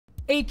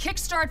A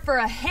kickstart for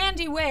a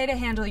handy way to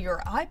handle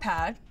your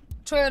iPad.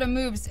 Toyota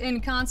moves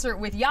in concert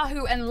with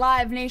Yahoo and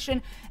Live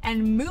Nation.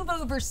 And move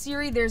over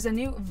Siri, there's a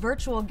new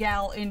virtual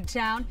gal in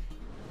town.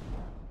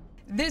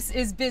 This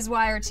is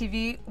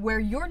BizWireTV, where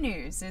your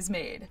news is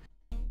made.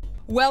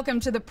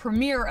 Welcome to the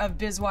premiere of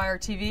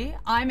BizWireTV.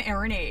 I'm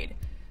Erin Aid.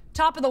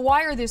 Top of the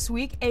wire this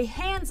week, a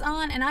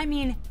hands-on, and I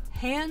mean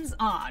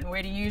hands-on,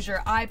 way to use your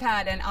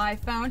iPad and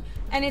iPhone,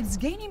 and it's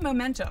gaining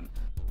momentum.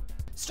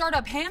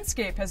 Startup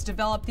Handscape has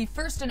developed the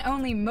first and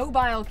only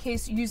mobile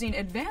case using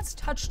advanced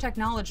touch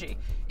technology.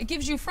 It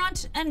gives you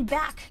front and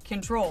back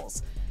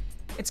controls.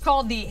 It's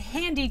called the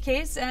Handy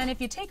Case, and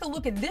if you take a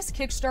look at this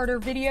Kickstarter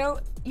video,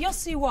 you'll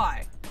see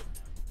why.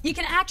 You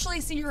can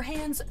actually see your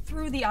hands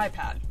through the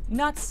iPad.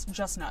 Nuts,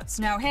 just nuts.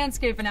 Now,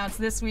 Handscape announced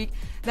this week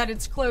that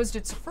it's closed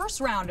its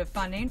first round of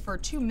funding for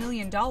 $2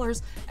 million,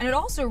 and it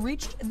also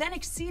reached, then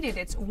exceeded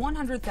its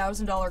 $100,000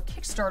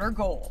 Kickstarter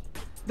goal.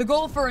 The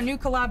goal for a new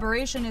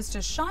collaboration is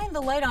to shine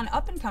the light on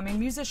up-and-coming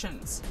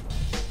musicians.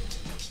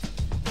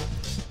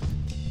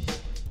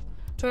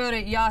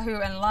 Toyota,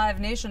 Yahoo, and Live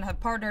Nation have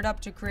partnered up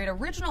to create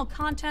original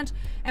content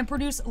and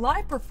produce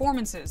live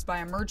performances by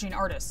emerging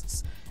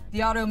artists. The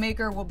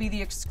automaker will be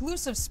the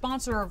exclusive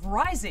sponsor of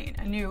Rising,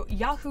 a new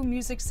Yahoo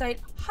music site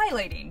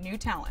highlighting new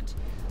talent.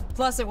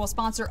 Plus, it will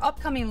sponsor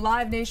upcoming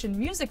Live Nation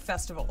music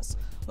festivals.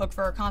 Look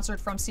for a concert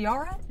from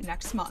Ciara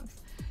next month.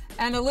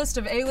 And a list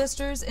of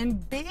A-listers in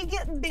big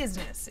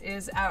business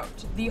is out.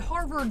 The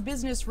Harvard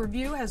Business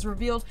Review has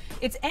revealed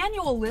its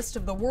annual list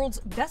of the world's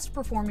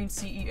best-performing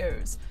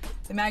CEOs.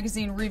 The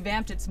magazine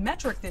revamped its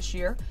metric this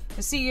year.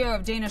 The CEO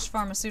of Danish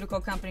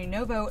pharmaceutical company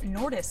Novo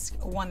Nordisk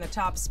won the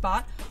top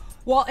spot,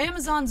 while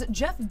Amazon's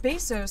Jeff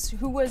Bezos,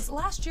 who was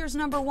last year's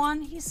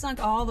 #1, he sunk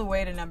all the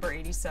way to number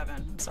 87.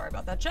 I'm sorry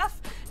about that,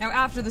 Jeff. Now,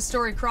 after the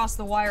story crossed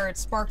the wire, it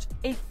sparked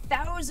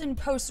 1,000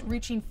 posts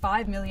reaching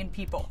 5 million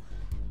people.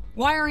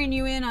 Wiring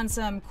you in on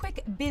some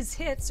quick biz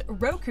hits,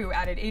 Roku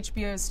added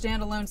HBO's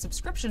standalone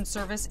subscription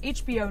service,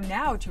 HBO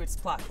Now, to its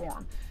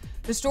platform.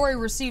 The story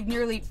received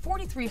nearly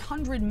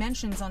 4,300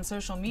 mentions on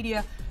social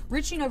media,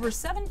 reaching over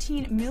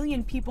 17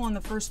 million people in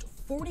the first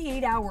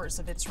 48 hours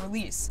of its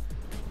release.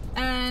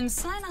 And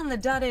sign on the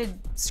dotted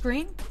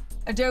screen?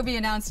 Adobe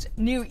announced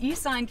new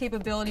e-sign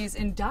capabilities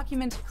in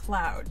Document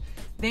Cloud.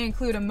 They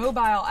include a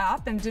mobile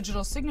app and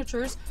digital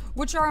signatures,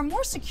 which are a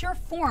more secure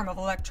form of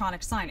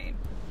electronic signing.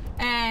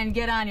 And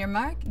get on your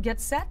mark,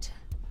 get set,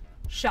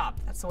 shop.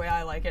 That's the way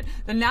I like it.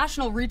 The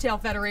National Retail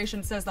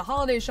Federation says the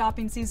holiday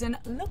shopping season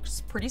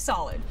looks pretty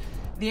solid.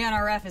 The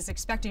NRF is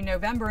expecting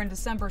November and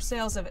December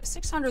sales of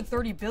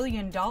 $630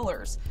 billion.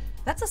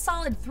 That's a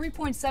solid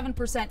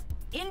 3.7%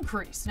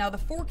 increase. Now, the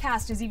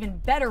forecast is even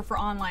better for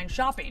online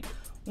shopping,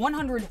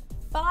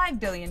 $105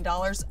 billion,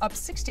 up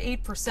 6 to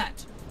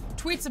 8%.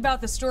 Tweets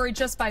about the story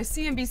just by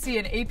CNBC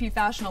and AP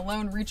Fashion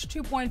alone reached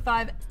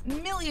 2.5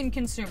 million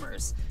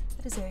consumers.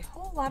 That is a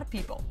whole lot of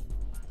people.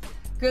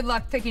 Good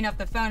luck picking up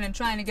the phone and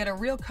trying to get a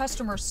real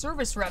customer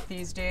service rep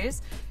these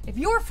days. If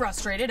you're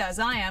frustrated, as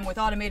I am, with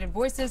automated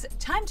voices,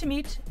 time to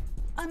meet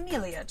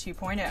Amelia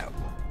 2.0.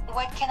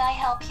 What can I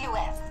help you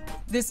with?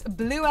 This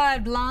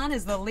blue-eyed blonde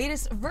is the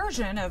latest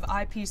version of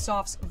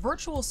IPsoft's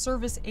virtual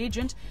service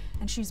agent,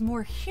 and she's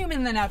more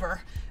human than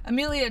ever.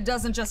 Amelia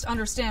doesn't just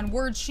understand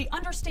words, she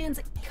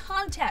understands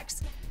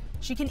context.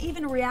 She can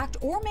even react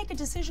or make a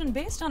decision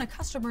based on a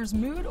customer's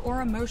mood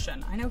or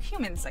emotion. I know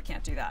humans that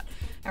can't do that.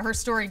 Now, her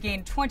story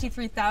gained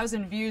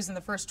 23,000 views in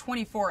the first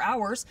 24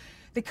 hours.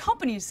 The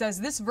company says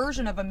this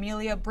version of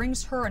Amelia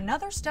brings her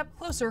another step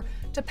closer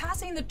to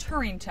passing the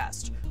Turing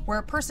test, where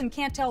a person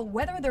can't tell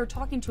whether they're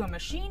talking to a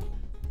machine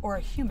or a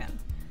human.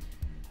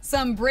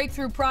 Some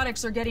breakthrough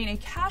products are getting a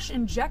cash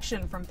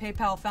injection from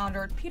PayPal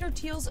founder Peter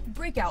Thiel's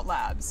Breakout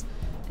Labs.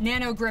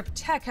 NanoGrip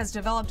Tech has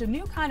developed a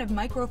new kind of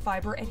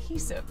microfiber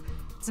adhesive.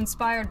 It's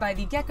inspired by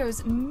the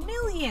gecko's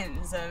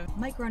millions of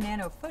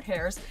micro-nano foot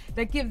hairs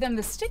that give them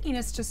the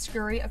stickiness to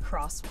scurry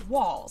across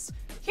walls.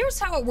 Here's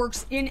how it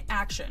works in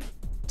action.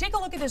 Take a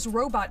look at this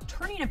robot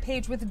turning a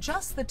page with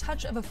just the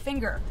touch of a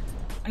finger.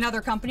 Another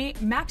company,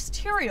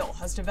 Maxterial,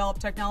 has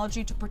developed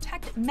technology to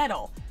protect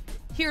metal.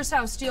 Here's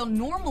how steel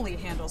normally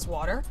handles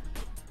water.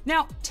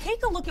 Now,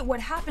 take a look at what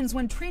happens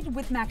when treated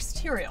with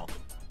Maxterial.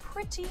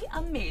 Pretty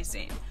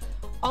amazing.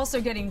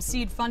 Also getting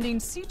seed funding,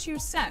 C2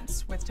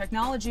 Sense, with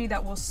technology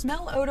that will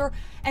smell odor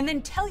and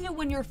then tell you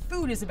when your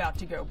food is about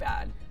to go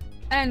bad.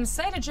 And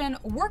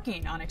Cytogen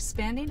working on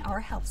expanding our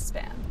health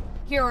span.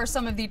 Here are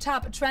some of the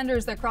top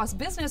trenders that cross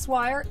Business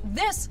Wire.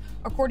 This,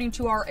 according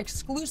to our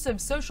exclusive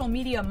social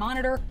media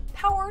monitor,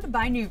 powered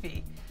by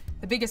Nuvi.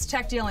 The biggest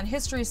tech deal in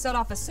history set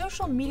off a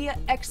social media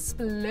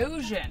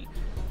explosion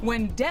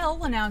when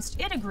Dell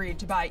announced it agreed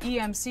to buy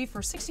EMC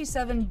for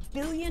 $67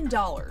 billion.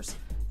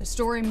 The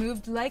story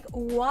moved like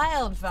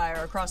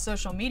wildfire across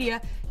social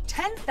media,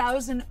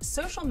 10,000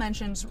 social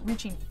mentions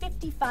reaching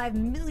 55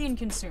 million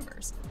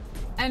consumers.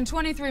 And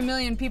 23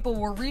 million people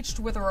were reached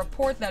with a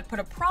report that put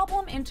a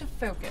problem into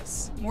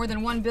focus. More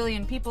than 1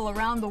 billion people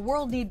around the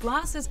world need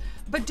glasses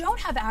but don't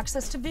have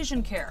access to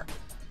vision care.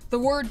 The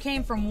word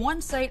came from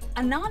one site,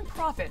 a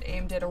nonprofit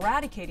aimed at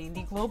eradicating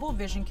the global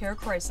vision care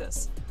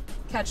crisis.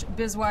 Catch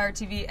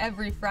BizWireTV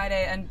every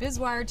Friday and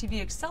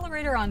BizWireTV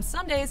Accelerator on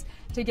Sundays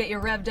to get you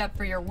revved up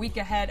for your week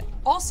ahead.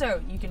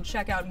 Also, you can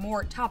check out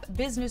more top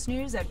business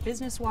news at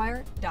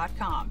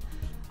businesswire.com.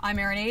 I'm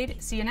Erin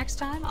Ade. See you next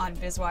time on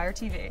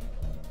BizWireTV.